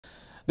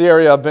The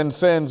area of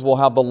Vincennes will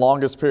have the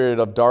longest period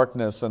of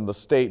darkness in the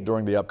state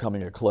during the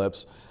upcoming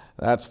eclipse.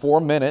 That's 4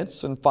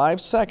 minutes and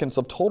 5 seconds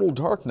of total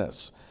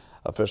darkness.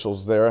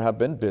 Officials there have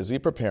been busy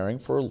preparing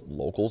for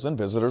locals and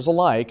visitors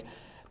alike.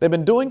 They've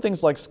been doing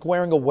things like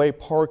squaring away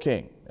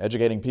parking,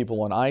 educating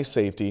people on eye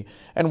safety,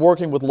 and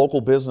working with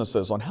local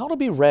businesses on how to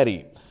be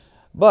ready.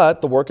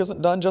 But the work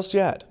isn't done just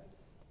yet.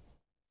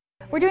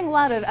 We're doing a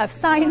lot of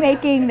sign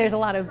making. There's a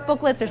lot of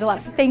booklets, there's a lot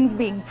of things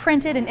being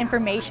printed and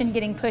information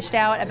getting pushed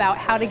out about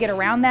how to get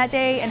around that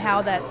day and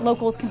how that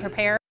locals can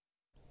prepare.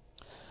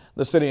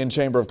 The City and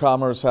Chamber of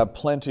Commerce have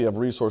plenty of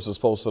resources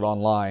posted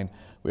online.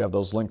 We have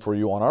those linked for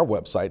you on our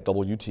website,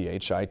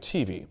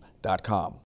 WTHI-TV.com.